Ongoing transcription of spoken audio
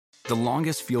The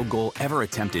longest field goal ever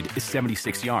attempted is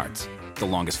 76 yards. The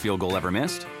longest field goal ever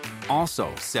missed?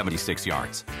 Also 76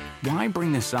 yards. Why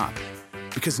bring this up?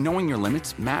 Because knowing your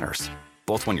limits matters,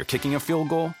 both when you're kicking a field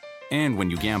goal and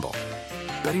when you gamble.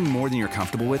 Betting more than you're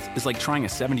comfortable with is like trying a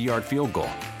 70-yard field goal.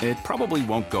 It probably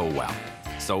won't go well.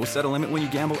 So set a limit when you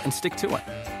gamble and stick to it.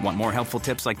 Want more helpful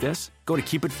tips like this? Go to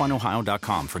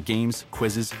keepitfunohio.com for games,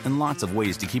 quizzes, and lots of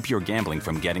ways to keep your gambling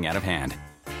from getting out of hand.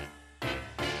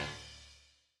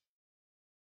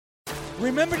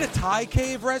 Remember the Thai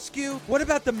cave rescue? What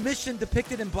about the mission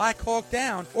depicted in Black Hawk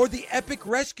Down or the epic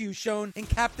rescue shown in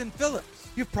Captain Phillips?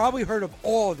 You've probably heard of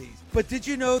all of these, but did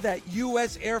you know that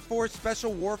U.S. Air Force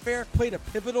Special Warfare played a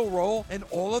pivotal role in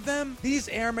all of them? These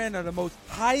airmen are the most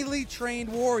highly trained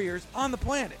warriors on the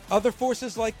planet. Other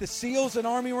forces like the SEALs and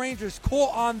Army Rangers call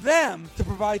on them to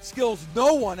provide skills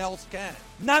no one else can.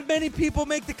 Not many people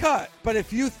make the cut, but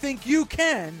if you think you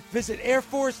can, visit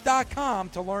airforce.com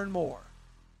to learn more.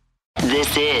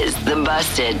 This is the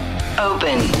Busted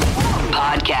Open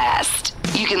Podcast.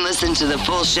 You can listen to the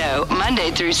full show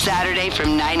Monday through Saturday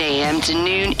from 9 a.m. to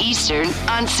noon Eastern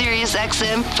on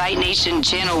SiriusXM Fight Nation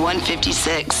Channel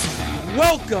 156.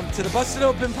 Welcome to the Busted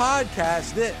Open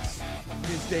Podcast. This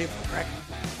is Dave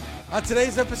LaGreca. On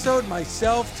today's episode,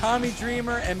 myself, Tommy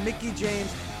Dreamer, and Mickie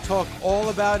James talk all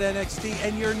about NXT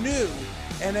and your new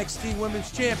NXT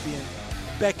Women's Champion,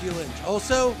 Becky Lynch.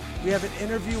 Also, we have an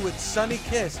interview with Sonny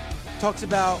Kiss. Talks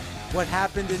about what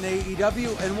happened in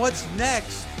AEW and what's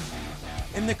next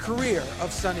in the career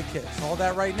of Sonny Kiss. All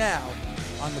that right now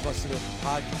on the Busted Open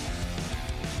Podcast.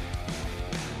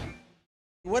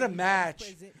 What a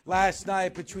match last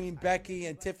night between Becky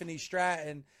and Tiffany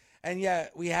Stratton. And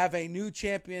yet we have a new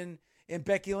champion in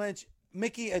Becky Lynch.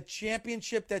 Mickie, a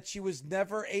championship that she was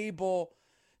never able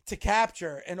to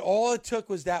capture. And all it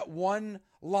took was that one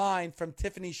line from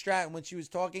Tiffany Stratton when she was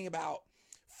talking about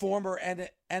former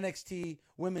NXT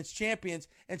Women's Champions,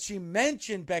 and she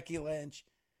mentioned Becky Lynch,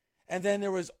 and then there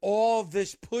was all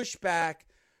this pushback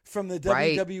from the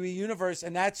WWE Universe,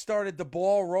 and that started the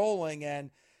ball rolling, and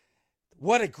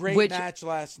what a great match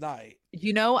last night.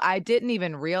 You know, I didn't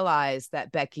even realize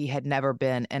that Becky had never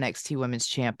been NXT Women's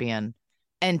Champion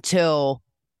until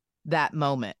that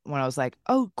moment when I was like,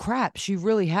 oh, crap, she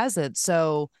really hasn't.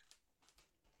 So,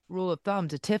 rule of thumb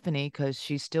to Tiffany, because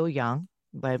she's still young.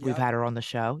 But we've had her on the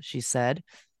show. She said,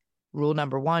 rule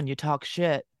number one, you talk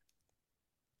shit,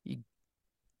 you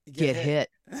get hit.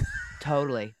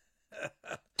 Totally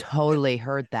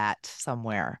heard that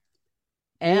somewhere.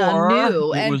 And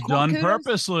knew. It was done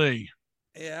purposely.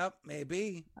 Yeah,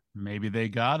 maybe. Maybe they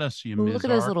got us, you Look at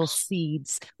those little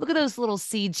seeds. Look at those little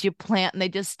seeds you plant, and they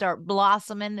just start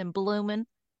blossoming and blooming,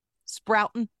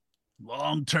 sprouting.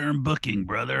 Long-term booking,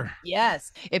 brother.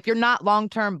 Yes. If you're not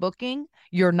long-term booking,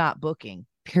 you're not booking,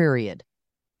 period.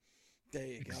 There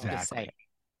you go. Exactly.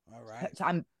 All right. So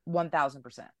I'm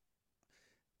 1,000%.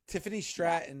 Tiffany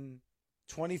Stratton,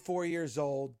 24 years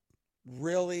old,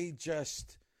 really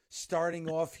just starting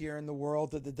off here in the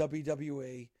world of the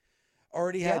WWE.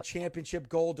 Already had championship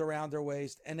gold around her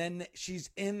waist. And then she's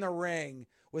in the ring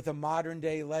with a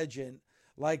modern-day legend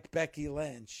like Becky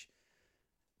Lynch.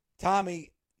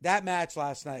 Tommy, that match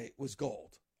last night was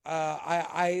gold.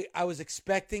 I was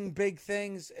expecting big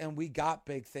things, and we got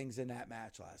big things in that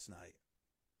match last night.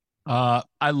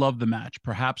 I love the match.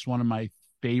 Perhaps one of my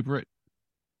favorite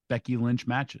Becky Lynch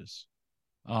matches.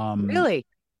 Really?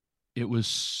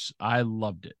 I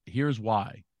loved it. Here's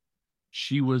why.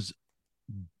 She was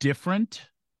different.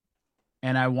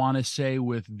 And I want to say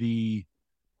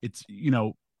it's,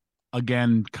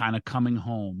 again, kind of coming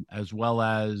home, as well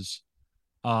as,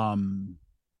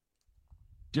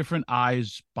 different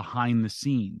eyes behind the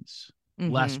scenes,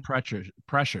 less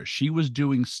pressure. She was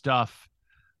doing stuff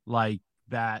like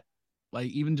that, like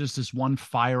even just this one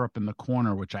fire up in the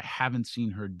corner, which I haven't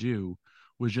seen her do,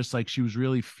 was just like she was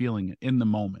really feeling it in the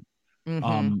moment.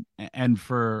 And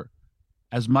for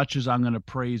as much as I'm going to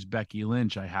praise Becky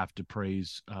Lynch, I have to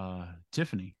praise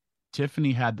Tiffany.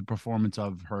 Tiffany had the performance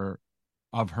of her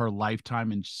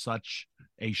lifetime in such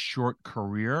a short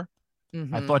career.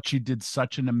 I thought she did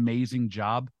such an amazing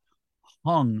job,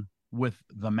 hung with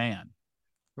the man.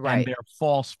 Right. And their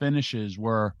false finishes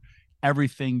were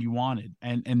everything you wanted.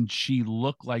 And she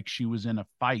looked like she was in a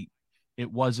fight. It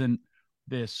wasn't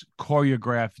this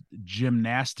choreographed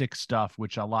gymnastic stuff,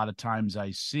 which a lot of times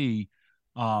I see.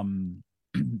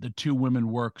 The two women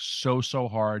work so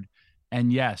hard.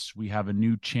 And yes, we have a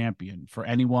new champion. For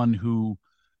anyone who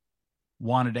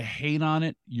wanted to hate on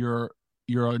it, you're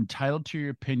entitled to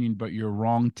your opinion, but you're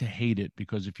wrong to hate it,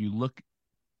 because if you look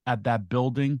at that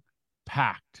building,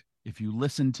 packed, if you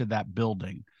listen to that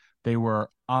building, They were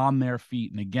on their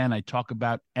feet. And again, I talk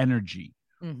about energy.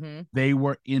 Mm-hmm. They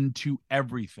were into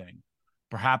everything.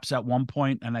 Perhaps at one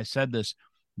point, and I said this,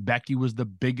 Becky was the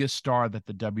biggest star that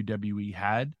the WWE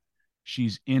had.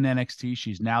 She's in NXT.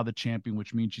 She's now the champion,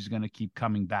 which means she's going to keep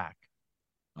coming back.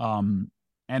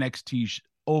 NXT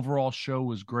overall show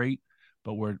was great,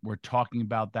 but we're talking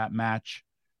about that match.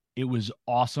 It was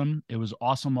awesome. It was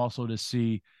awesome also to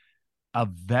see a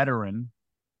veteran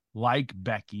like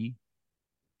Becky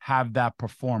have that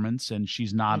performance, and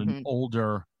she's not an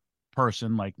older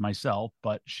person like myself,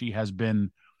 but she has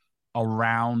been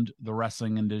around the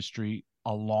wrestling industry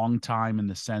a long time in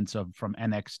the sense of from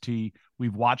NXT.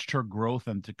 We've watched her growth,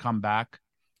 and to come back,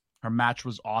 her match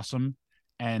was awesome.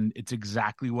 And it's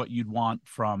exactly what you'd want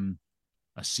from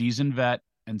a seasoned vet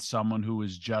and someone who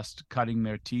is just cutting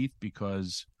their teeth,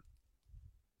 because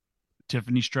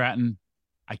Tiffany Stratton,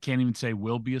 I can't even say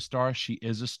will be a star. She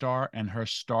is a star, and her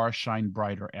star shined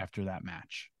brighter after that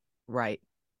match. Right.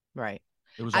 It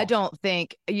was awesome.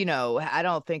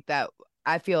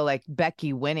 I feel like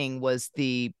Becky winning was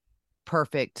the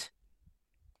perfect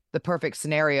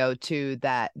scenario to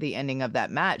the ending of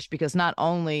that match, because not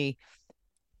only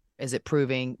is it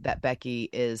proving that Becky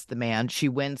is the man, she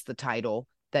wins the title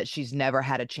that she's never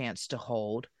had a chance to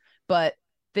hold, but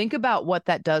think about what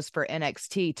that does for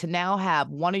NXT to now have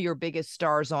one of your biggest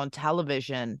stars on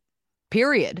television,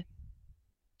 period,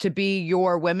 to be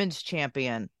your women's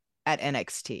champion at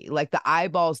NXT. Like the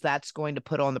eyeballs that's going to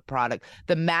put on the product,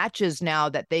 the matches now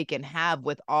that they can have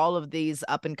with all of these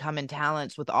up and coming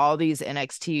talents, with all these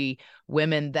NXT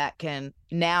women that can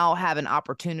now have an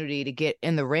opportunity to get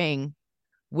in the ring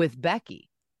with Becky,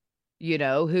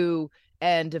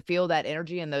 and to feel that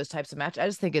energy in those types of matches. I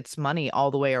just think it's money all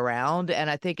the way around. And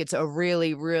I think it's a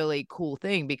really, really cool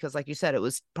thing because, like you said, it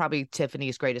was probably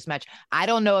Tiffany's greatest match. I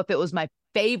don't know if it was my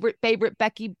favorite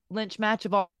Becky Lynch match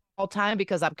of all time,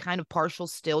 because I'm kind of partial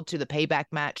still to the payback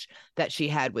match that she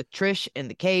had with Trish in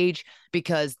the cage,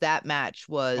 because that match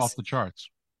was off the charts.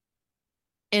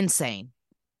 Insane.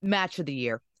 Match of the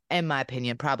year, in my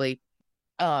opinion, probably.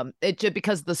 It just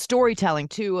because the storytelling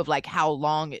too of like how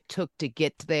long it took to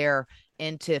get there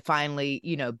and to finally,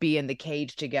 be in the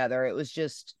cage together. It was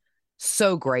just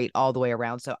so great all the way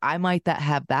around. So I might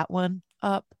have that one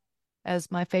up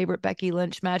as my favorite Becky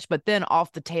Lynch match, but then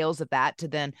off the tails of that to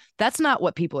then, that's not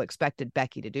what people expected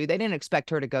Becky to do. They didn't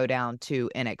expect her to go down to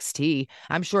NXT.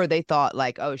 I'm sure they thought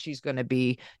like, oh, she's going to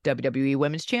be WWE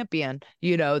Women's Champion.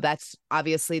 That's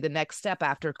obviously the next step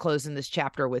after closing this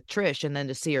chapter with Trish, and then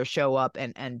to see her show up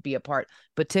and be a part.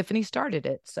 But Tiffany started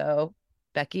it, so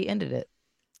Becky ended it.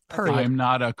 Period. I'm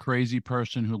not a crazy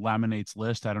person who laminates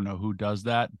lists. I don't know who does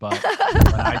that, but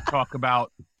when I talk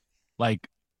about like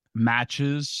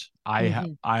matches,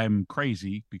 I'm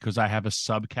crazy because I have a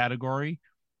subcategory: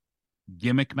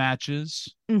 gimmick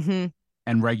matches and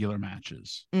regular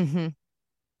matches.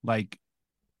 Like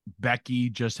Becky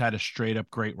just had a straight up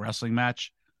great wrestling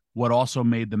match. What also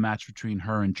made the match between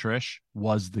her and Trish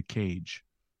was the cage.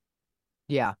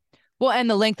 Yeah. Well, and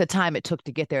the length of time it took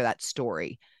to get there, that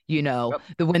story,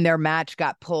 when their match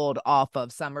got pulled off of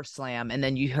SummerSlam, and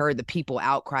then you heard the people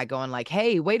outcry going like,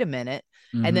 hey, wait a minute.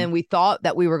 And then we thought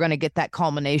that we were going to get that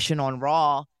culmination on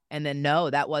Raw. And then, no,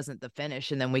 that wasn't the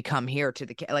finish. And then we come here to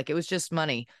it was just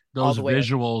money. Those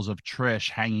visuals of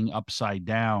Trish hanging upside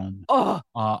down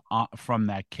from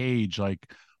that cage,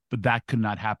 but that could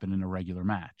not happen in a regular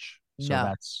match. So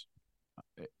that's,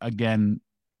 again,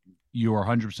 you are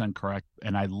 100% correct.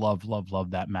 And I love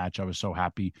that match. I was so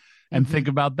happy. And think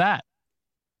about that.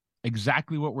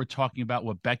 Exactly what we're talking about,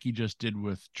 what Becky just did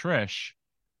with Trish.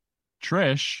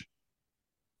 Trish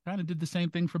kind of did the same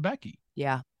thing for Becky.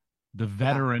 Yeah. The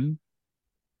veteran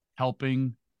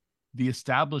helping the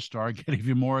established star get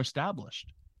even more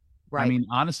established. Right. I mean,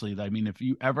 honestly, if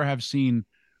you ever have seen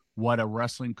what a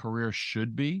wrestling career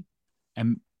should be,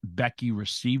 and Becky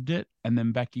received it, and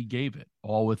then Becky gave it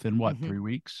all within 3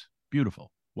 weeks?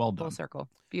 Beautiful. Well done. Full circle.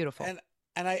 Beautiful.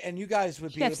 And you guys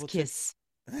would be able kiss.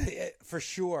 For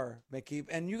sure, Mickie.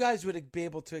 And you guys would be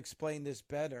able to explain this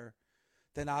better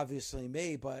than obviously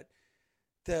me, but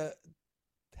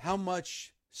how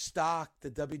much stock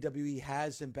the WWE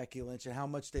has in Becky Lynch, and how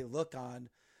much they look on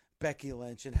Becky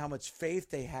Lynch, and how much faith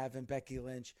they have in Becky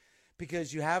Lynch,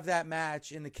 because you have that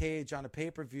match in the cage on a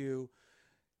pay-per-view.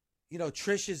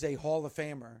 Trish is a Hall of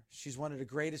Famer. She's one of the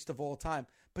greatest of all time,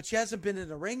 but she hasn't been in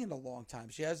the ring in a long time.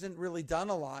 She hasn't really done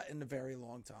a lot in a very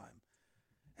long time.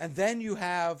 And then you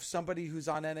have somebody who's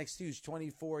on NXT who's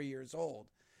 24 years old.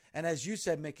 And as you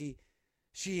said, Mickie,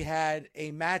 she had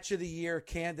a match of the year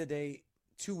candidate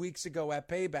 2 weeks ago at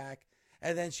Payback.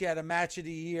 And then she had a match of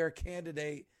the year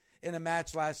candidate in a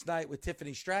match last night with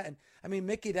Tiffany Stratton. I mean,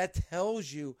 Mickie, that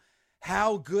tells you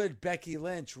how good Becky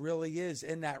Lynch really is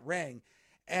in that ring.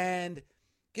 And,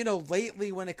 you know,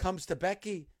 lately when it comes to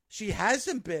Becky, she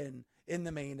hasn't been in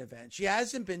the main event. She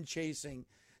hasn't been chasing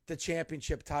the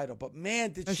championship title. But,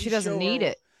 man, she doesn't need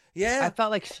it. Yeah. I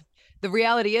felt like the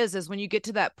reality is when you get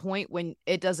to that point when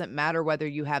it doesn't matter whether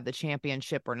you have the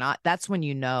championship or not, that's when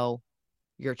you know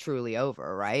you're truly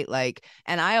over, right? Like,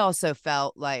 and I also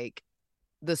felt like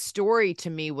the story to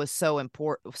me was so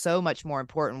important, so much more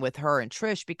important with her and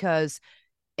Trish, because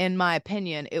in my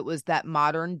opinion, it was that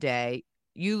modern day.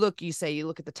 You look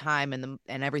at the time and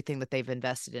everything that they've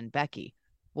invested in Becky.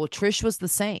 Well, Trish was the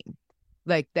same.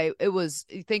 Like you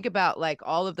think about like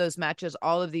all of those matches,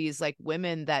 all of these like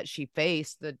women that she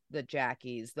faced, the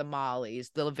Jackies, the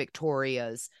Mollys, the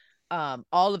Victorias, all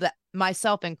of that,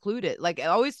 myself included. Like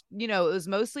always, you know, it was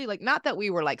mostly like, not that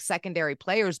we were like secondary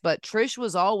players, but Trish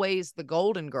was always the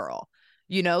golden girl,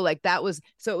 you know, like that was,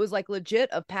 so it was like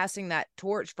legit of passing that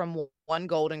torch from one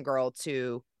golden girl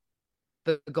to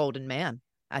the golden man,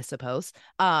 I suppose.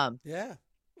 Yeah.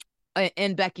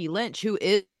 And Becky Lynch, who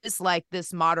is like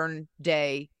this modern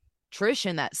day Trish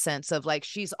in that sense of like,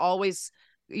 she's always,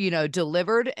 you know,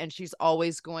 delivered, and she's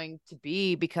always going to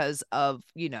be, because of,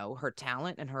 you know, her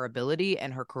talent and her ability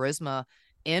and her charisma,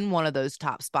 in one of those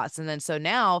top spots. And then so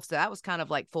that was kind of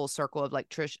like full circle of like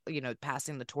Trish, you know,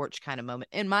 passing the torch kind of moment,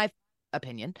 in my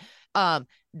opinion.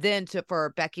 Then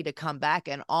for Becky to come back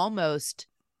and almost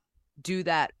do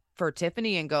that for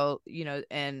Tiffany and go, you know,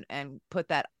 and put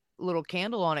that little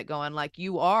candle on it, going like,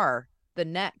 you are the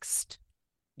next,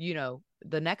 you know,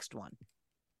 the next one,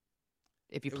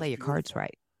 if you play your cards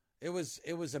right. It was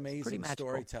amazing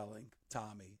storytelling,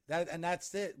 Tommy.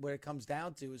 That's it. What it comes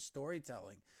down to is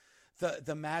storytelling.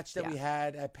 The match that we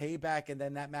had at Payback, and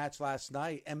then that match last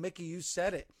night. And Mickie, you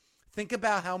said it. Think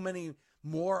about how many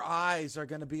more eyes are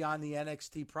going to be on the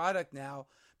NXT product now,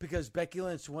 because Becky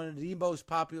Lynch, one of the most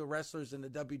popular wrestlers in the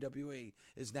WWE,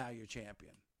 is now your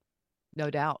champion.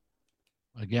 No doubt.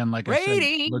 Again, like Ratings.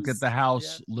 I said, look at the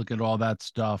house, look at all that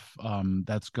stuff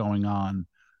that's going on.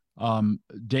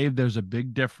 Dave, there's a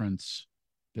big difference.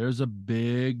 And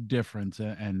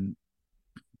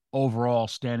overall,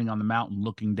 standing on the mountain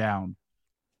looking down,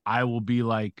 I will be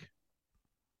like,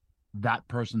 that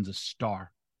person's a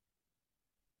star.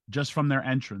 Just from their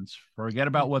entrance. Forget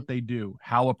about what they do.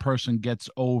 How a person gets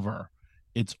over,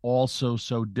 it's also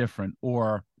so different.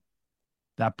 Or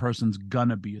that person's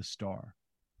gonna be a star.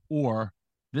 Or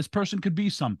this person could be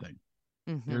something.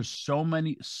 Mm-hmm. There's so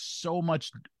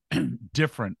much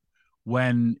different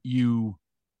when you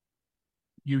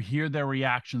hear their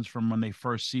reactions from when they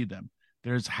first see them.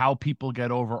 There's how people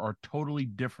get over are totally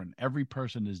different. Every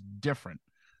person is different.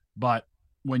 But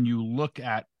when you look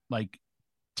at like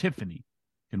Tiffany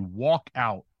can walk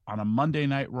out on a Monday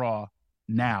Night Raw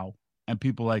now, and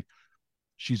people like,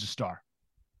 she's a star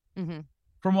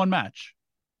from one match.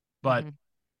 But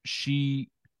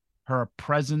her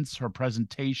presence, her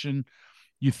presentation,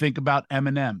 you think about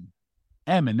Eminem.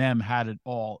 Eminem had it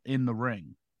all in the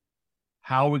ring.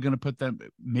 How are we going to put them?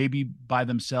 Maybe by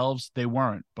themselves, they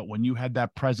weren't. But when you had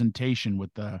that presentation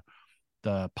with the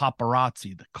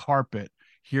paparazzi, the carpet,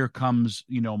 here comes,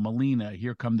 you know, Melina,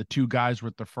 here come the two guys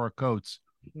with the fur coats.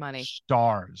 Money.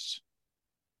 Stars.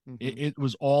 It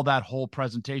was all that whole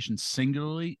presentation.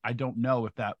 Singularly, I don't know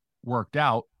if that worked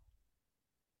out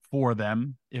for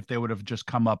them, if they would have just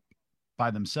come up by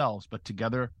themselves, but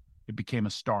together it became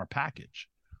a star package.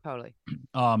 Totally.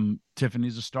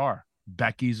 Tiffany's a star.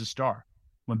 Becky's a star.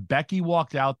 When Becky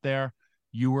walked out there,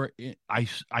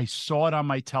 I saw it on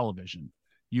my television.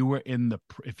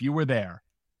 If you were there,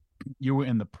 you were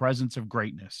in the presence of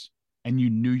greatness, and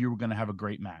you knew you were going to have a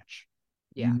great match.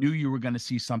 Yeah. You knew you were going to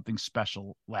see something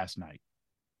special last night.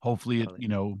 Hopefully, totally. You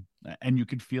know, and you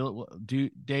could feel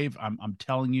it. Dave, I'm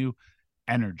telling you,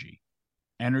 energy,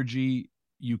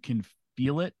 you can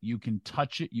feel it, you can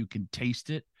touch it, you can taste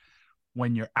it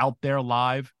when you're out there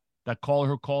live. That caller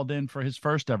who called in for his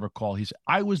first ever call, he said,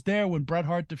 I was there when Bret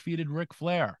Hart defeated Ric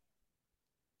Flair.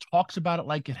 Talks about it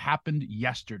like it happened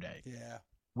yesterday. Yeah.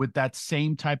 With that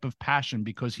same type of passion,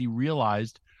 because he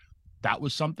realized that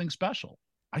was something special.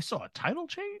 I saw a title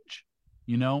change,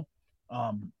 you know.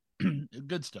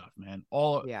 Good stuff, man.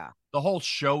 The whole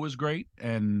show was great,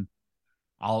 and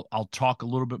I'll talk a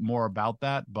little bit more about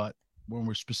that, but when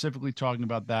we're specifically talking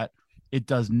about that, it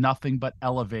does nothing but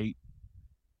elevate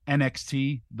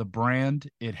NXT, the brand.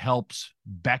 It helps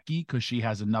Becky because she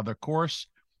has another course,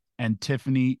 and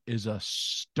Tiffany is a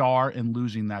star in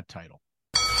losing that title.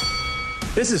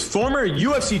 This is former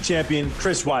UFC champion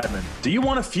Chris Weidman. Do you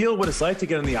want to feel what it's like to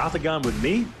get in the octagon with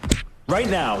me? Right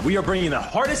now, we are bringing the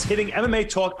hardest hitting MMA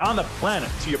talk on the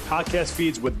planet to your podcast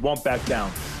feeds with Won't Back Down,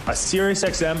 a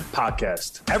SiriusXM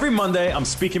podcast. Every Monday, I'm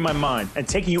speaking my mind and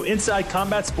taking you inside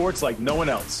combat sports like no one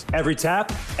else. Every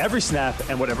tap, every snap,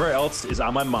 and whatever else is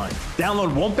on my mind.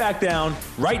 Download Won't Back Down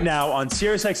right now on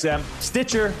SiriusXM,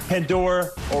 Stitcher, Pandora,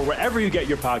 or wherever you get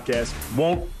your podcast.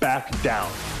 Won't Back Down.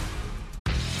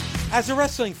 As a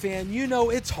wrestling fan, you know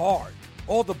it's hard.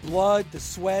 All the blood, the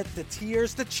sweat, the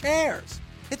tears, the chairs.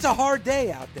 It's a hard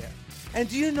day out there. And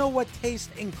do you know what tastes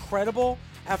incredible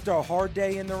after a hard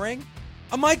day in the ring?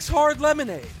 A Mike's Hard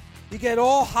Lemonade. You get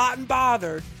all hot and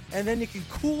bothered, and then you can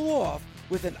cool off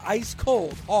with an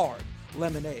ice-cold, hard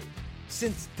lemonade.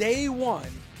 Since day one,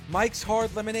 Mike's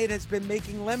Hard Lemonade has been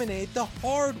making lemonade the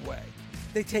hard way.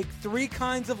 They take 3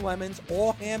 kinds of lemons,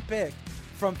 all hand-picked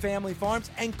from family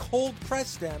farms, and cold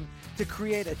press them to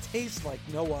create a taste like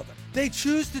no other. They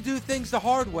choose to do things the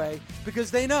hard way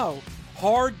because they know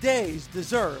hard days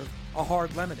deserve a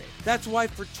hard lemonade. That's why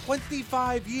for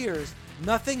 25 years,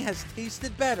 nothing has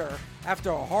tasted better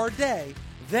after a hard day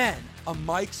than a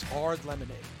Mike's Hard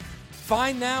Lemonade.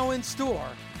 Find now in store.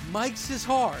 Mike's is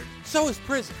hard, so is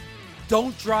prison.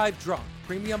 Don't drive drunk.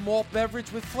 Premium malt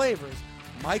beverage with flavors.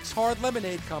 Mike's Hard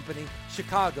Lemonade Company,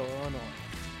 Chicago, Illinois.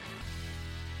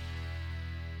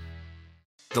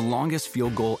 The longest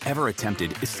field goal ever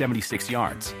attempted is 76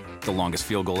 yards. The longest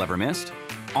field goal ever missed?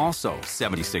 Also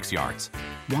 76 yards.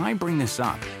 Why bring this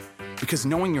up? Because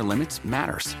knowing your limits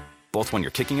matters, both when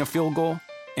you're kicking a field goal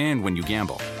and when you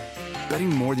gamble. Betting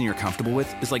more than you're comfortable with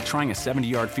is like trying a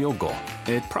 70-yard field goal.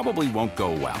 It probably won't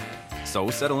go well. So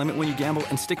set a limit when you gamble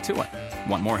and stick to it.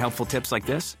 Want more helpful tips like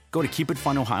this? Go to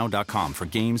keepitfunohio.com for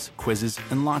games, quizzes,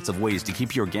 and lots of ways to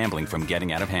keep your gambling from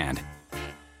getting out of hand.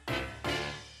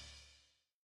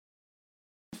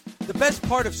 The best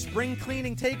part of spring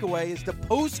cleaning takeaway is the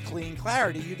post-clean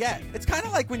clarity you get. It's kind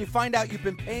of like when you find out you've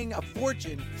been paying a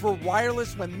fortune for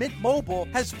wireless when Mint Mobile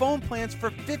has phone plans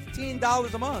for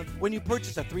 $15 a month when you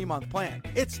purchase a 3-month plan.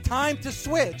 It's time to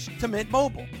switch to Mint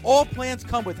Mobile. All plans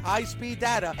come with high-speed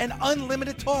data and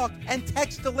unlimited talk and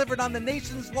text delivered on the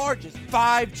nation's largest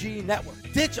 5G network.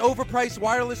 Ditch overpriced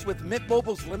wireless with Mint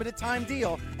Mobile's limited time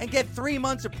deal and get 3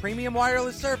 months of premium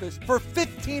wireless service for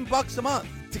 $15 a month.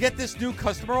 To get this new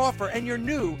customer offer and your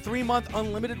new 3-month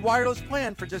unlimited wireless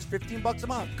plan for just $15 a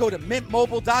month, go to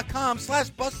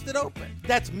mintmobile.com/bustedopen.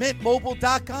 That's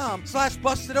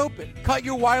mintmobile.com/bustedopen. Cut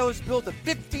your wireless bill to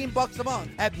 $15 a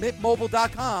month at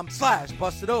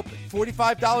mintmobile.com/bustedopen.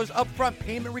 $45 upfront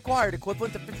payment required,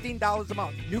 equivalent to $15 a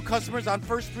month. New customers on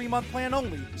first 3-month plan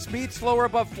only. Speed slower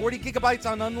above 40 gigabytes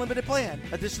on unlimited plan.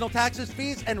 Additional taxes,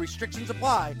 fees, and restrictions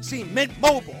apply. See Mint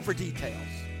Mobile for details.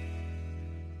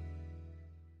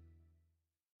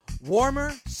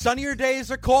 Warmer, sunnier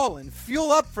days are calling.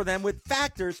 Fuel up for them with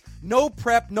Factor's no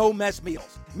prep, no mess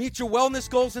meals. Meet your wellness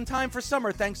goals in time for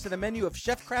summer thanks to the menu of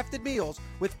chef-crafted meals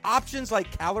with options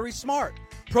like Calorie Smart,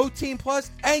 Protein Plus,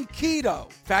 and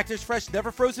Keto. Factor's fresh,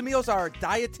 never frozen meals are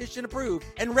dietitian approved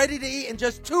and ready to eat in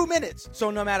just 2 minutes. So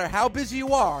no matter how busy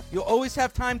you are, you'll always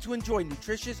have time to enjoy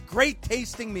nutritious, great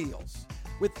tasting meals.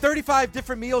 With 35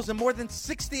 different meals and more than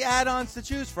 60 add-ons to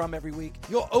choose from every week,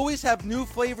 you'll always have new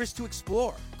flavors to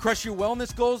explore. Crush your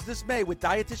wellness goals this May with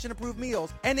dietitian-approved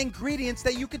meals and ingredients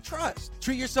that you can trust.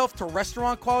 Treat yourself to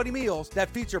restaurant-quality meals that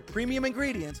feature premium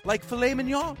ingredients like filet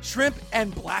mignon, shrimp,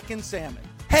 and blackened salmon.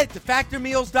 Head to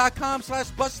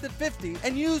factormeals.com/busted50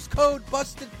 and use code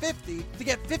busted50 to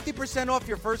get 50% off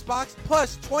your first box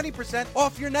plus 20%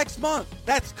 off your next month.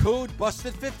 That's code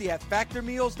busted50 at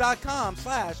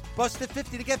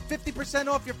factormeals.com/busted50 to get 50%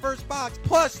 off your first box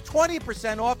plus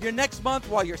 20% off your next month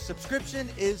while your subscription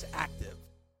is active.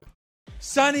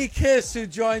 Sonny Kiss, who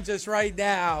joins us right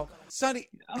now. Sonny,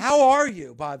 how are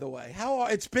you, by the way?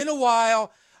 It's been a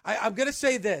while. I'm going to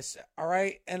say this, all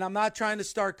right? And I'm not trying to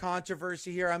start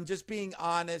controversy here. I'm just being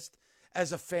honest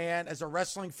as a fan, as a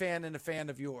wrestling fan and a fan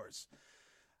of yours.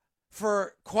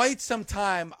 For quite some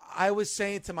time, I was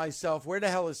saying to myself, where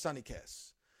the hell is Sonny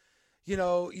Kiss? You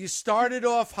know, you started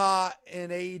off hot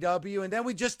in AEW, and then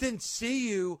we just didn't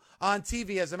see you on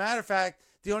TV. As a matter of fact,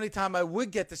 the only time I would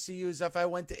get to see you is if I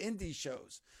went to indie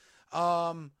shows.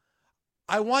 I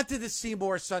wanted to see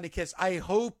more Sonny Kiss. I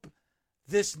hope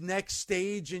this next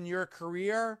stage in your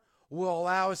career will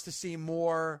allow us to see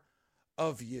more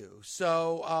of you.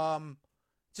 So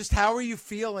just how are you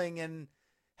feeling, and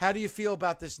how do you feel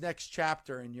about this next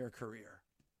chapter in your career?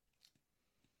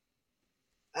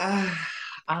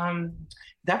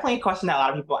 Definitely a question that a lot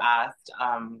of people asked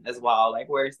as well, like,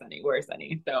 where's Sonny?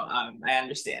 So I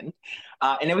understand.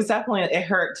 And it was definitely, it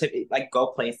hurt to go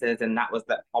places, and that was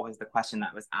always the question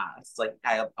that was asked. Like,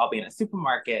 I'll be in a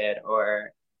supermarket,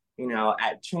 or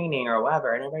at training or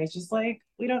whatever. And everybody's just like,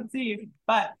 we don't see you.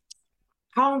 But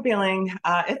how I'm feeling,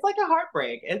 it's like a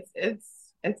heartbreak.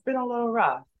 It's been a little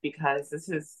rough because this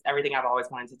is everything I've always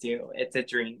wanted to do. It's a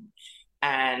dream.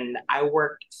 And I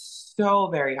worked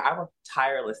I worked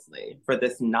tirelessly for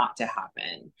this not to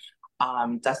happen.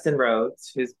 Dustin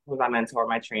Rhodes, who's my mentor,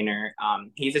 my trainer,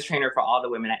 he's a trainer for all the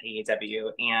women at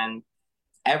AEW. And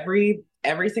every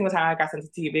single time I got sent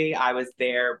to TV, I was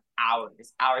there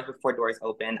hours before doors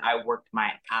open. I worked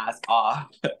my ass off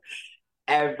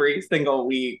every single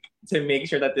week to make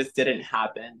sure that this didn't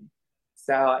happen.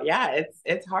 So yeah,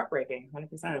 it's heartbreaking,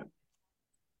 100%.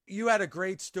 You had a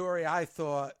great story, I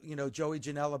thought, Joey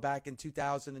Janela back in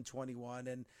 2021.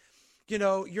 And,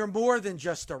 you're more than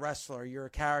just a wrestler. You're a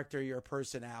character, you're a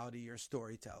personality, you're a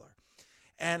storyteller.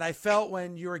 And I felt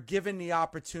when you were given the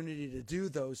opportunity to do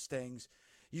those things,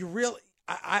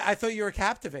 I thought you were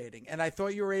captivating. And I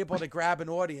thought you were able to grab an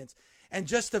audience. And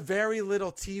just a very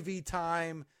little TV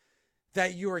time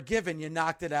that you were given, you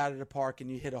knocked it out of the park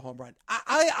and you hit a home run.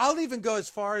 I'll even go as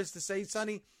far as to say,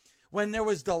 Sonny, when there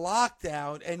was the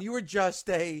lockdown and you were just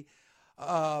an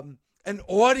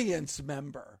audience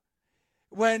member,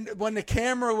 when the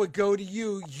camera would go to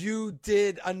you, you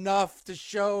did enough to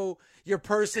show your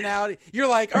personality. You're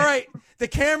like, all right, the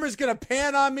camera's going to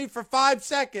pan on me for 5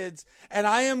 seconds, and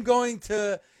I am going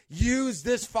to use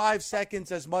this 5 seconds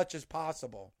as much as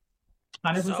possible.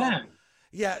 100%.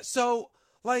 So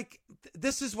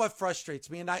this is what frustrates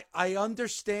me. And I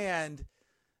understand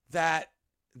that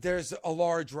there's a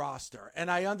large roster and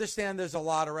I understand there's a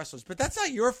lot of wrestlers, but that's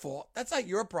not your fault. That's not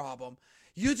your problem.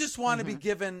 You just want to be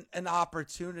given an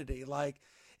opportunity.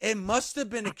 It must have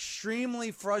been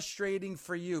extremely frustrating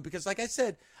for you because, like I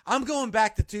said, I'm going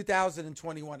back to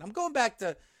 2021. I'm going back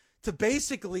to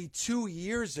basically 2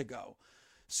 years ago.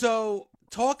 So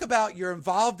talk about you're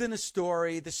involved in a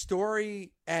story. The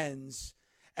story ends.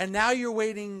 And now you're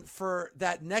waiting for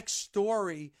that next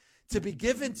story to be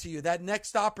given to you, that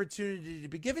next opportunity to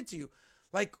be given to you.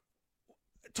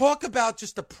 Talk about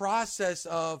just the process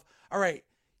of, all right,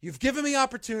 you've given me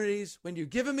opportunities. When you've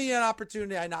given me an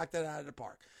opportunity, I knocked it out of the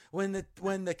park. When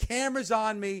the camera's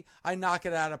on me, I knock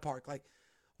it out of the park.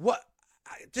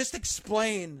 Just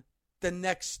explain the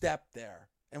next step there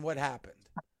and what happened.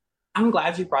 I'm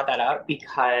glad you brought that up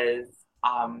because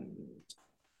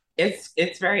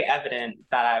it's very evident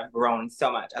that I've grown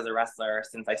so much as a wrestler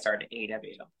since I started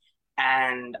AEW.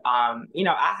 And,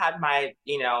 I had my,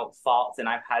 faults and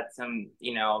I've had some,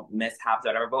 mishaps,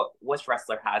 whatever, but which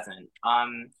wrestler hasn't?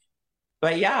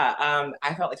 But yeah,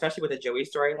 I felt, especially with the Joey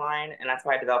storyline, and that's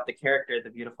why I developed the character, the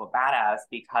beautiful badass,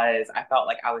 because I felt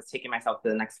like I was taking myself to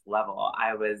the next level.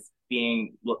 I was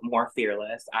being more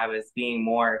fearless. I was being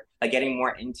more, getting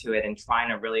more into it and trying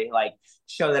to really,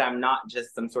 show that I'm not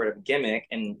just some sort of gimmick.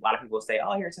 And a lot of people say,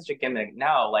 oh, you're such a gimmick.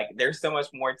 No, there's so much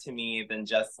more to me than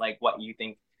just, what you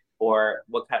think or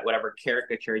whatever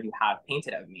caricature you have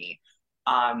painted of me.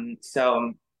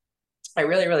 So I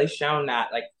really, really shown that,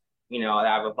 that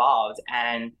I've evolved.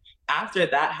 And after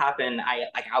that happened,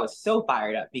 I was so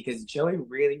fired up because Joey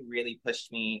really, really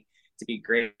pushed me to be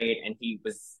great. And he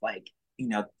was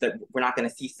we're not going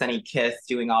to see Sonny Kiss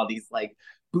doing all these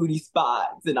booty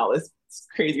spots and all this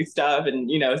crazy stuff. And,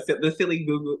 the silly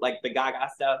goo, the Gaga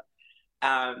stuff.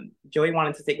 Joey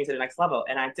wanted to take me to the next level,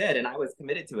 and I did, and I was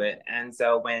committed to it. And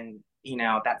so when,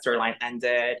 that storyline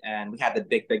ended and we had the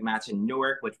big match in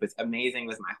Newark, which was amazing, it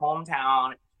was my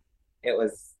hometown. It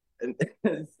was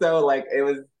so it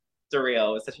was surreal.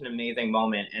 It was such an amazing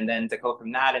moment. And then to go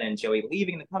from that and then Joey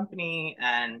leaving the company,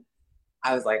 and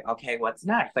I was like, okay, what's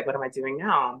next? What am I doing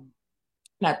now?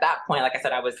 And at that point, like I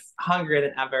said, I was hungrier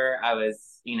than ever. I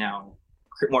was,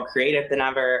 more creative than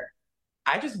ever.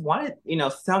 I just wanted,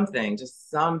 just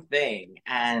something.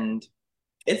 And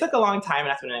it took a long time. And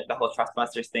that's when the whole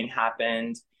Trustbusters thing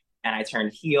happened. And I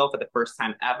turned heel for the first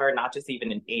time ever, not just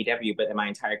even in AEW, but in my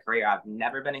entire career. I've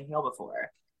never been a heel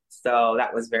before. So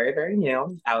that was very, very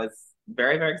new. I was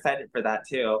very, very excited for that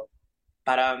too.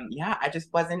 But I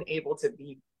just wasn't able to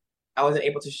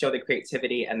show the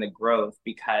creativity and the growth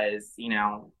because,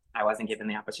 I wasn't given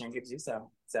the opportunity to do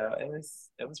so. So it was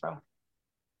rough.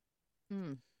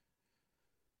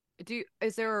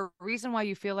 Is there a reason why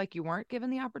you feel like you weren't given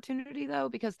the opportunity though?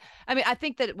 Because I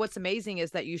think that what's amazing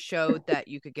is that you showed that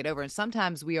you could get over, and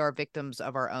sometimes we are victims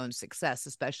of our own success,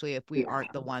 especially if we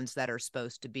aren't the ones that are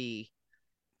supposed to be.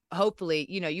 Hopefully,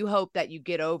 you hope that you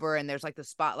get over and there's the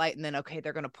spotlight and then, okay,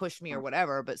 they're going to push me or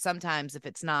whatever. But sometimes if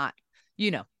it's not,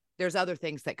 there's other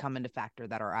things that come into factor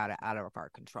that are out of our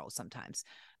control sometimes.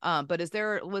 But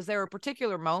was there a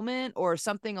particular moment or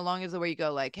something along the way you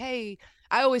go like, hey,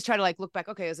 I always try to like look back.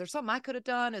 Okay, is there something I could have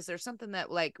done? Is there something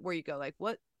that like where you go like,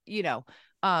 what,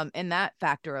 and that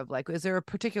factor of like, is there a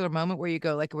particular moment where you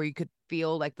go like where you could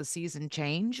feel like the season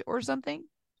change or something?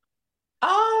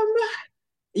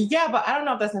 Yeah, but I don't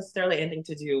know if that's necessarily anything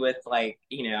to do with like,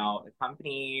 the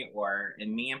company or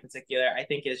in me in particular. I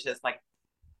think it's just like,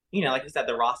 like you said,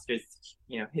 the roster's,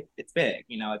 it's big,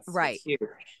 it's huge.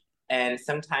 And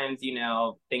sometimes,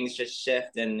 things just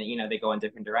shift and, they go in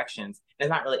different directions. It's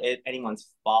not really anyone's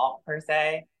fault per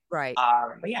se. Right.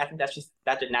 But yeah, I think that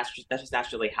just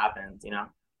naturally happens,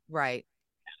 Right.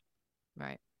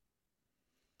 Right.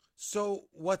 So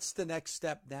what's the next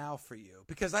step now for you?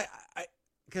 Because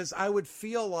I would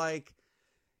feel like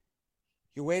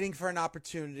you're waiting for an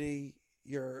opportunity.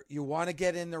 You want to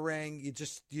get in the ring.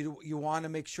 You want to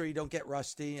make sure you don't get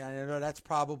rusty. I know that's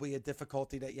probably a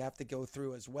difficulty that you have to go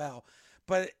through as well.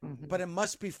 But it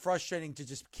must be frustrating to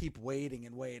just keep waiting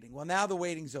and waiting. Well, now the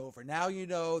waiting's over. Now you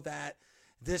know that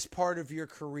this part of your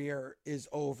career is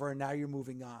over and now you're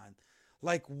moving on.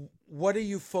 Like, what are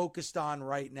you focused on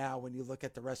right now when you look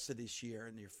at the rest of this year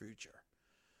and your future?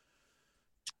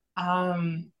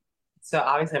 So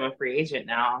obviously I'm a free agent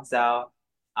now. So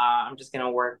I'm just going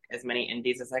to work as many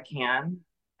indies as I can.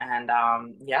 And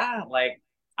yeah, like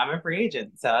I'm a free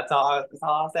agent. So that's all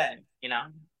I'll say,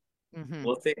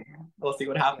 We'll see. We'll see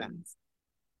what happens.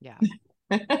 Yeah.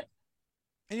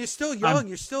 And you're still young.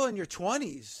 You're still in your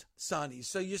 20s, Sonny.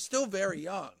 So you're still very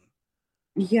young.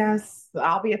 Yes,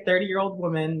 I'll be a 30-year-old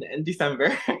woman in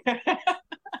December.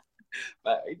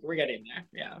 But we're getting there.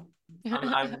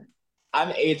 Yeah.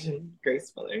 I'm aging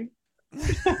gracefully.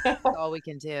 That's all we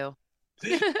can do.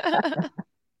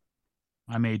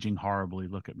 I'm aging horribly.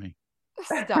 Look at me.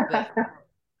 Stop it.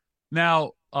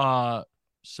 Now,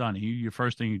 Sonny, your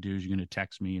first thing you do is you're going to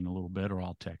text me in a little bit, or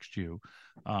I'll text you.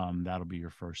 That'll be your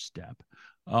first step.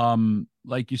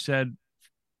 Like you said,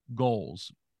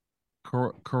 goals.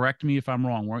 Correct me if I'm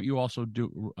wrong. Weren't you also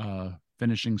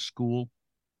finishing school?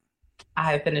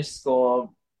 I finished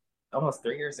school almost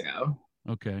 3 years ago.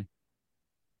 Okay.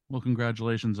 Well,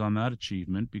 congratulations on that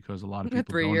achievement, because a lot of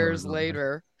people 3 years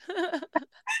later.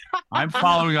 I'm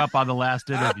following up on the last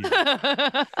interview.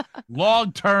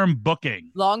 Long-term booking.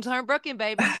 Long-term booking,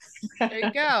 baby. There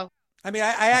you go. I mean,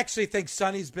 I actually think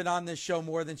Sonny's been on this show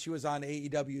more than she was on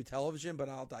AEW television, but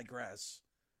I'll digress.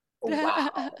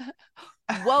 Wow.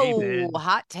 Whoa, Hey,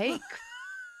 hot take.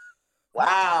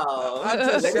 Wow. I'm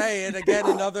just saying, again,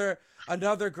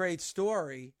 another great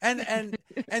story. And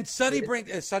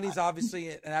Sonny's obviously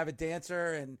an avid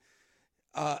dancer,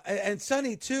 and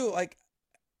Sonny too, like,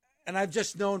 and I've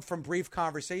just known from brief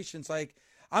conversations, like,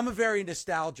 I'm a very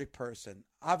nostalgic person.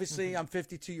 Obviously, I'm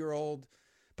 52-year-old,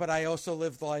 but I also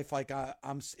live life like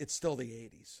it's still the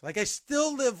 80s. Like, I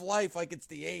still live life like it's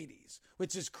the 80s,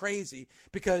 which is crazy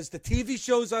because the TV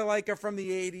shows I like are from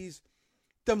the 80s.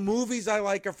 The movies I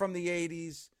like are from the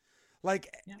 80s.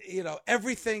 Like,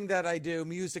 everything that I do,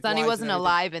 music. Sonny wasn't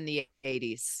alive in the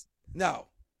 80s. No.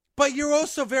 But you're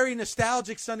also very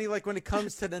nostalgic, Sonny, like when it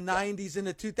comes to the 90s and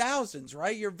the 2000s,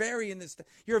 right? You're a very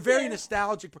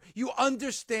nostalgic. You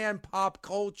understand pop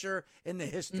culture and the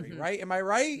history, right? Am I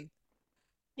right?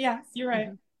 Yes, you're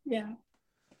right. Yeah.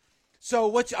 So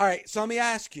all right, so let me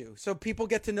ask you, so people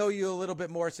get to know you a little bit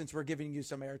more since we're giving you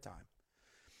some airtime.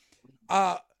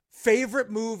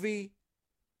 Favorite movie,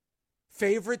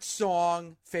 favorite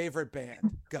song, favorite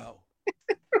band. Go.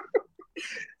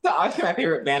 So obviously my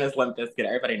favorite band is Limp Bizkit.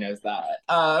 Everybody knows that.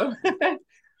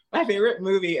 My favorite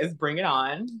movie is Bring It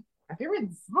On. My favorite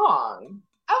song.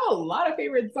 I have a lot of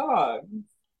favorite songs.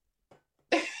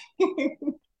 I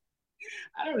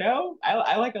don't know.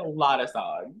 I like a lot of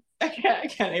songs. I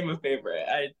can't name a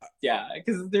favorite.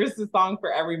 Because there's a song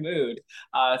for every mood,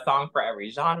 song for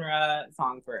every genre,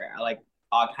 song for like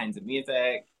all kinds of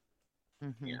music.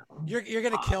 You're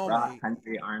gonna kill rock, me.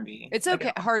 Country, R&B. It's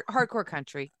okay. Hardcore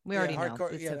country. We already know.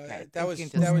 It's okay.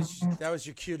 That was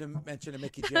your cue to mention a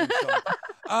Mickie James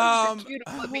song. Your cue to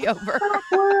put me over.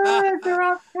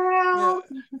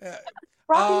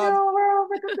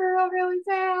 Oh,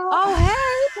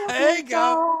 hey. There you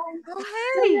go.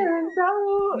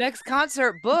 Oh, hey. Next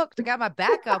concert booked. I got my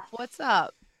backup. What's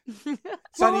up?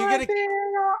 Sonny, you're gonna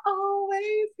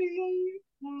always be.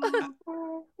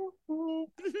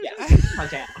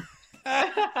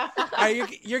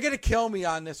 You're gonna kill me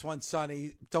on this one,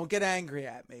 Sonny. Don't get angry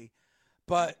at me.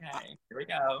 But okay, here we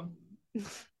go.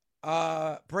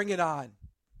 Bring It On.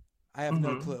 I have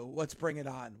no clue. Let's Bring It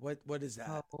On. What is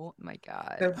that? Oh my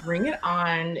God. So Bring It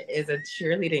On is a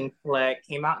cheerleading flick.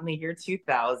 Came out in the year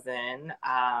 2000,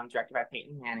 directed by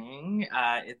Peyton Manning.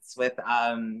 It's with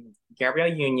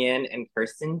Gabrielle Union and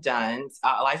Kirsten Dunst.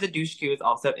 Eliza Dushku is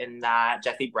also in that.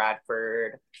 Jesse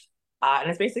Bradford. And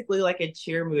it's basically like a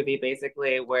cheer movie,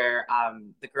 basically, where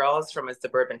the girls from a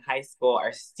suburban high school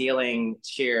are stealing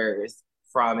cheers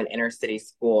from an inner city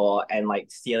school and like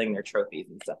stealing their trophies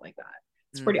and stuff like that.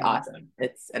 It's pretty awesome.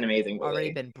 It's an amazing movie.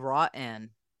 Already been brought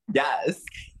in. Yes.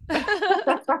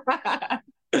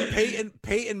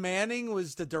 Peyton Manning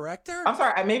was the director? I'm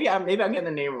sorry. Maybe I'm getting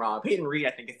the name wrong. Peyton Reed,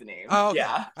 I think is the name. Oh, okay.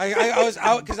 Yeah. I was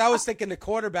out because I was thinking the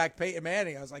quarterback Peyton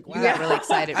Manning. I was like, wow. You got really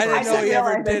excited. I didn't know he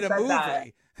ever did a movie. That.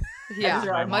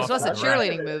 Yeah, much less a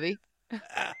cheerleading movie.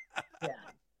 Yeah.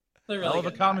 Really hell of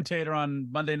a commentator on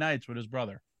Monday nights with his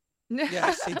brother.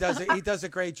 Yes, he does. He does a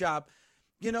great job.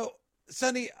 You know,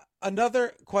 Sonny,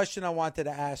 another question I wanted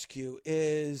to ask you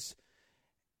is,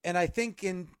 and I think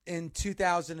in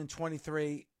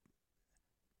 2023,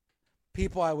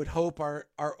 people I would hope are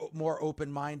more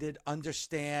open-minded,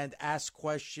 understand, ask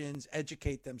questions,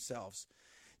 educate themselves.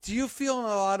 Do you feel in a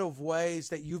lot of ways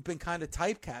that you've been kind of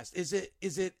typecast? Is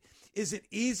it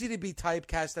easy to be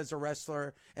typecast as a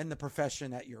wrestler in the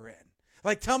profession that you're in?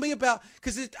 Like, tell me about,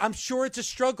 because I'm sure it's a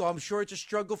struggle. I'm sure it's a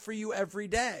struggle for you every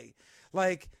day.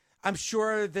 Like, I'm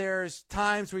sure there's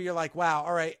times where you're like, wow,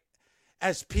 all right,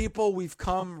 as people, we've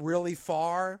come really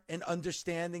far in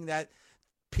understanding that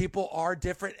people are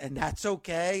different and that's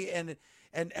okay.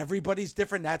 And everybody's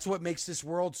different. That's what makes this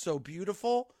world so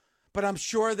beautiful. But I'm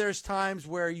sure there's times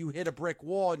where you hit a brick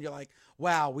wall and you're like,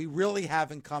 wow, we really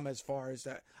haven't come as far as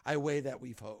a way that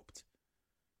we've hoped.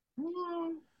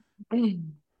 You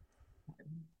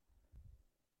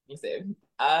see.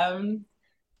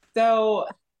 So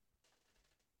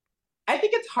I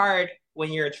think it's hard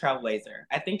when you're a trailblazer.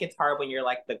 I think it's hard when you're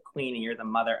like the queen and you're the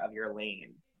mother of your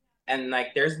lane. And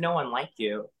like, there's no one like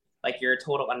you. Like, you're a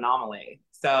total anomaly.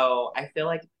 So I feel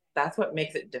like that's what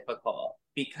makes it difficult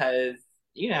because,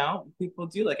 you know, people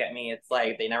do look at me. It's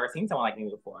like they never seen someone like me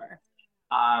before.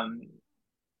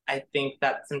 I think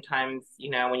that sometimes, you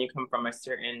know, when you come from a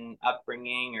certain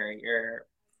upbringing or you're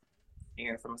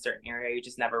from a certain area, you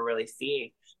just never really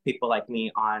see people like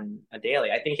me on a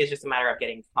daily. I think it's just a matter of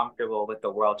getting comfortable with the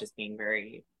world just being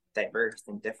very diverse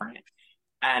and different.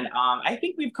 And I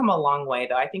think we've come a long way,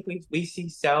 though. I think we see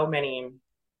so many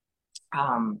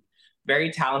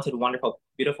very talented, wonderful,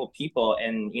 beautiful people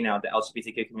in, you know, the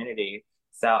LGBTQ community.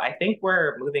 So I think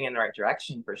we're moving in the right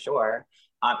direction for sure.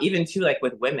 Even too, like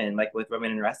with women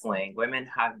in wrestling, women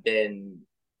have been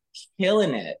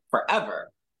killing it forever,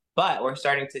 but we're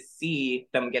starting to see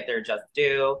them get their just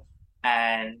due.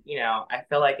 And, you know, I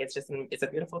feel like it's a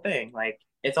beautiful thing. Like,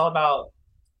 it's all about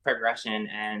progression,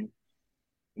 and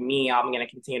I'm going to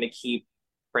continue to keep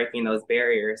breaking those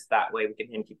barriers. That way we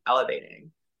can keep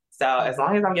elevating. So as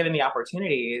long as I'm given the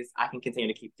opportunities, I can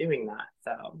continue to keep doing that.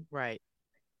 So, right.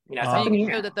 You know, so you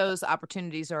can show that those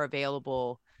opportunities are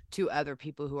available to other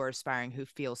people who are aspiring, who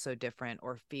feel so different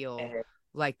or feel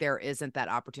like there isn't that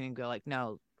opportunity to go like,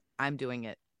 no, I'm doing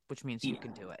it, which means you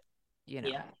can do it, you know?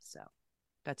 Yeah. So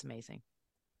that's amazing.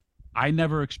 I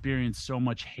never experienced so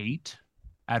much hate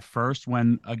at first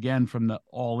when, again, from the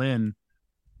All In,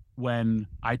 when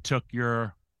I took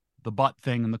the butt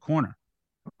thing in the corner.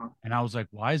 And I was like,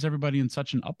 why is everybody in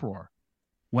such an uproar?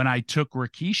 When I took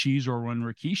Rikishi's, or when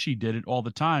Rikishi did it all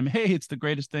the time, hey, it's the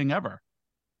greatest thing ever.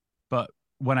 But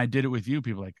when I did it with you,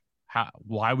 people were like,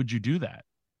 why would you do that?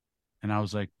 And I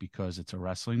was like, because it's a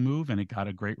wrestling move and it got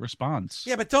a great response.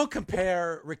 Yeah, but don't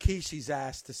compare Rikishi's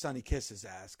ass to Sonny Kiss's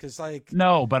ass. Because, like,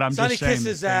 no, but I'm Sonny just saying. Sonny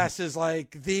Kiss's ass is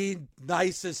like the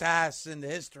nicest ass in the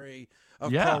history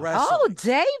of pro wrestling. Oh,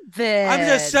 David. I'm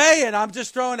just saying. I'm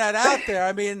just throwing that out there.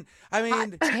 I mean, am I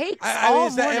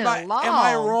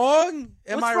wrong?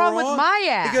 What's wrong with my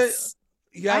ass? Because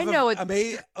I know it.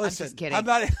 Listen, I'm just kidding. I'm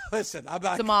not. Listen, I'm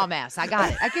not. It's a mom ass. I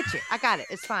got it. I get you. I got it.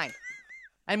 It's fine.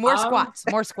 And more squats.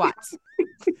 More squats.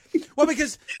 Well,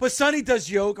 but Sonny does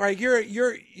yoga, right?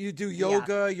 You do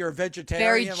yoga. Yeah. You're a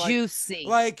vegetarian. Very juicy.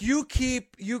 Like you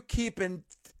keep in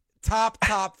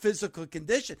top physical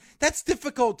condition. That's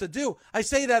difficult to do. I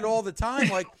say that all the time.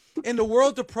 Like in the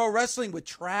world of pro wrestling, with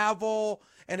travel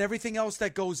and everything else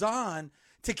that goes on,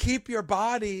 to keep your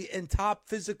body in top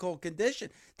physical condition.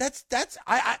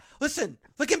 I listen,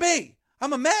 look at me.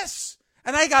 I'm a mess.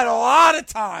 And I got a lot of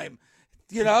time.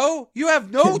 You know, you have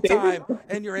no time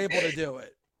and you're able to do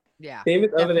it. Yeah.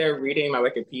 David's over there reading my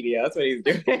Wikipedia. That's what he's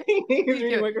doing. He's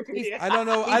reading Wikipedia. I don't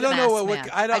know.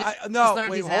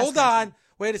 Wait, hold on.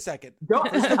 Wait a second.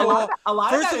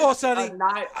 First of all, Sonny,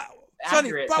 Sonny,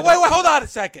 accurate. wait, hold on a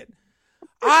second.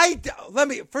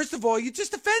 First of all, you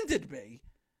just offended me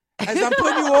as I'm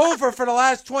putting you over for the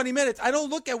last 20 minutes. I don't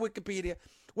look at Wikipedia.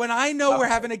 When I know we're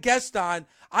having a guest on,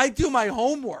 I do my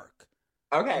homework.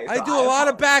 Okay. I do a lot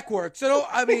of back work. So,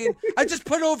 I mean, I just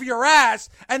put over your ass,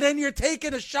 and then you're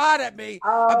taking a shot at me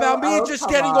about me just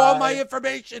getting all my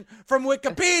information from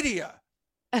Wikipedia.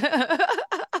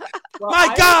 Well,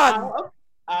 My God!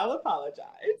 I'll apologize.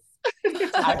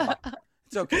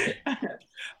 It's okay.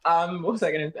 What was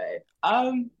I gonna say?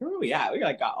 Yeah, we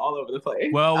got all over the place.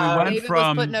 Well, we went David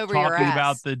from was putting over your talking ass.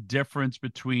 about the difference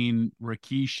between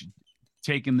Rikishi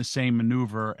taking the same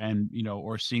maneuver and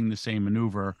or seeing the same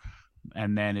maneuver,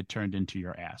 and then it turned into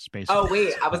your ass, basically. Oh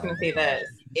wait, I was gonna say this.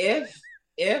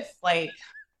 If like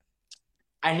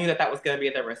I knew that was gonna be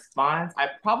the response, I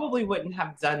probably wouldn't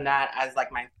have done that as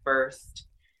like my first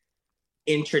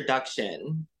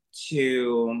introduction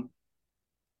to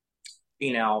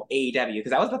AEW,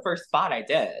 because that was the first spot I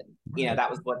did. Right.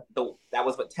 That was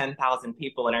what 10,000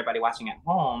 people and everybody watching at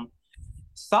home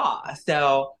saw.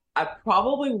 So I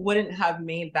probably wouldn't have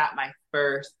made that my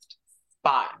first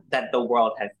spot that the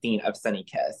world has seen of Sonny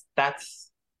Kiss.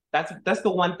 That's the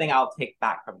one thing I'll take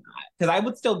back from that, because I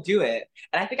would still do it.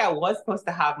 And I think I was supposed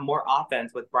to have more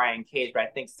offense with Brian Cage, but I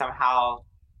think somehow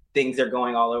things are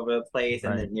going all over the place,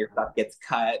 and then your stuff gets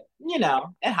cut. It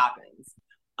happens.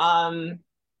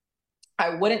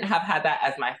 I wouldn't have had that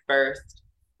as my first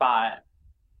spot.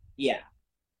 Yeah.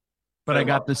 But I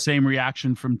got the same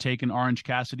reaction from taking Orange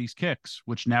Cassidy's kicks,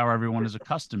 which now everyone is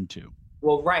accustomed to.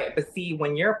 Well, right. But see,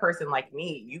 when you're a person like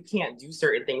me, you can't do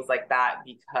certain things like that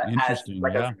because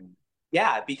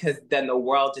because then the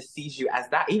world just sees you as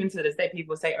that. Even to this day,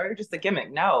 people say, oh, you're just a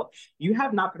gimmick. No, you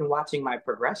have not been watching my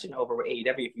progression over with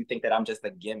AEW if you think that I'm just a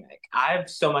gimmick. I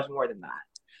have so much more than that.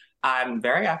 I'm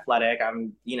very athletic.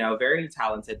 I'm, very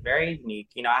talented, very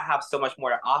unique. I have so much more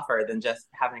to offer than just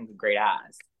having a great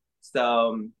ass.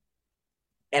 So,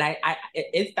 and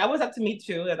that was up to me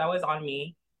too. That was on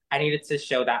me. I needed to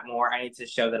show that more. I needed to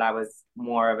show that I was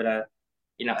more of a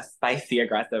spicy,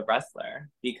 aggressive wrestler,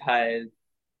 because,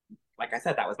 like I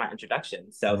said, that was my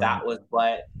introduction. So that was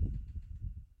what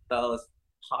those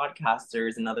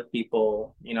podcasters and other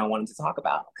people, wanted to talk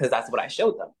about, because that's what I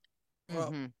showed them.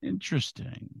 Well,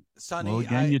 interesting. Sonny, well,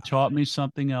 again, you taught me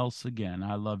something else again.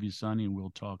 I love you, Sonny, and we'll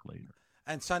talk later.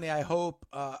 And Sonny, I hope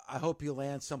you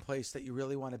land someplace that you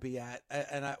really want to be at.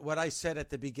 And what I said at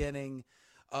the beginning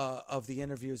of the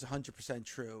interview is 100%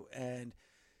 true. And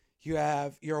you're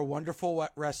a wonderful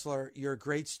wrestler. You're a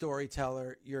great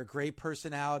storyteller. You're a great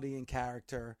personality and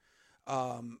character.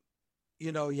 You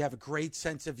have a great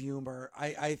sense of humor.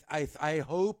 I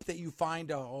hope that you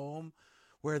find a home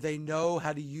where they know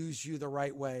how to use you the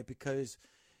right way, because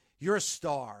you're a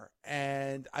star,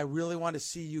 and I really want to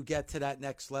see you get to that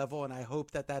next level, and I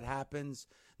hope that happens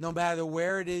no matter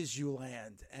where it is you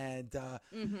land. And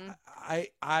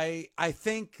I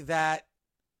think that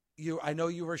I know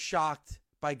you were shocked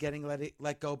by getting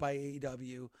let go by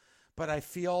AEW, but I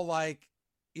feel like,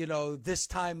 this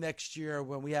time next year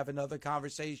when we have another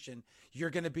conversation, you're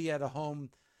going to be at a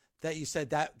home that you said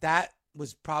that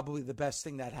was probably the best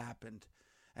thing that happened.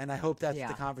 And I hope that's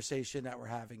the conversation that we're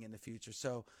having in the future.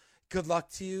 So good luck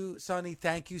to you, Sonny.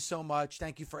 Thank you so much.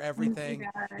 Thank you for everything.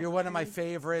 You're one of my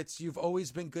favorites. You've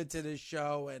always been good to this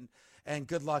show, and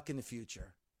good luck in the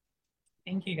future.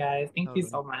 Thank you, guys. Thank you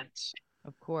so much.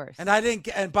 Of course.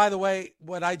 And by the way,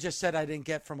 what I just said, I didn't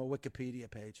get from a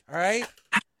Wikipedia page. All right.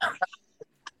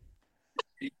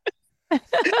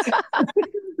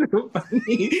 So funny.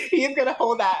 He's gonna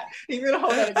hold that. He's gonna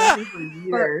hold that against me for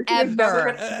years.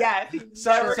 Forever.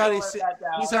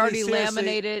 He's already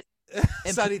laminated.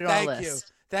 Sonny,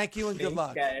 thank you, and good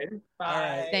luck. Bye. All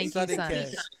right. Thank you, Sonny.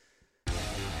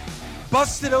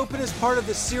 Busted Open is part of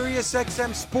the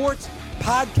SiriusXM Sports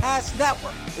Podcast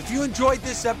Network. If you enjoyed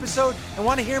this episode and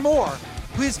want to hear more,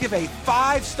 please give a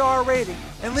 5-star rating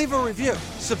and leave a review.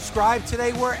 Subscribe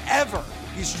today wherever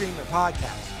you stream your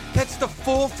podcast. Catch the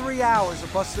full 3 hours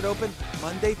of Busted Open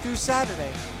Monday through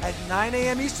Saturday at 9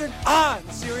 a.m. Eastern on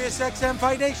SiriusXM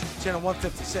Fight Nation, channel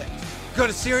 156. Go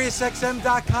to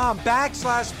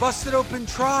SiriusXM.com/Busted Open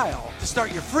Trial to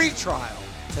start your free trial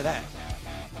today.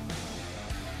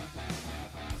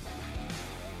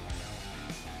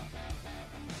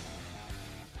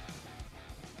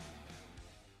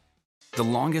 The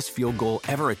longest field goal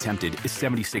ever attempted is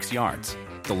 76 yards.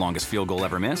 The longest field goal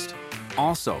ever missed?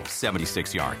 Also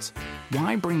 76 yards.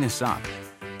 Why bring this up?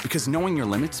 Because knowing your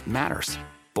limits matters,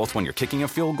 both when you're kicking a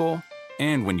field goal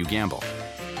and when you gamble.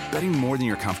 Betting more than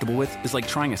you're comfortable with is like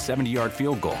trying a 70-yard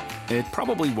field goal. It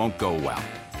probably won't go well.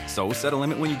 So set a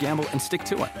limit when you gamble and stick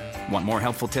to it. Want more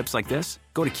helpful tips like this?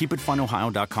 Go to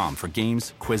keepitfunohio.com for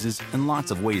games, quizzes, and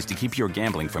lots of ways to keep your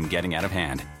gambling from getting out of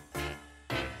hand.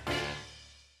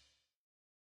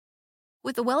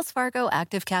 With the Wells Fargo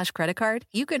Active Cash Credit Card,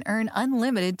 you can earn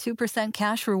unlimited 2%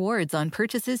 cash rewards on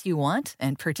purchases you want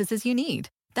and purchases you need.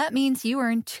 That means you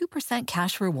earn 2%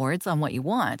 cash rewards on what you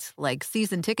want, like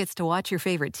season tickets to watch your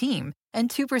favorite team,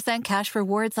 and 2% cash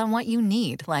rewards on what you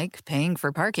need, like paying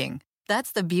for parking.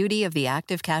 That's the beauty of the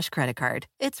Active Cash Credit Card.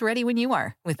 It's ready when you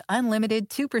are, with unlimited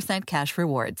 2% cash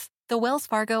rewards. The Wells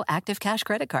Fargo Active Cash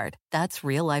Credit Card. That's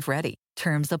real life ready.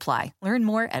 Terms apply. Learn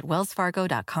more at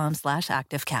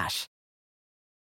wellsfargo.com/activecash.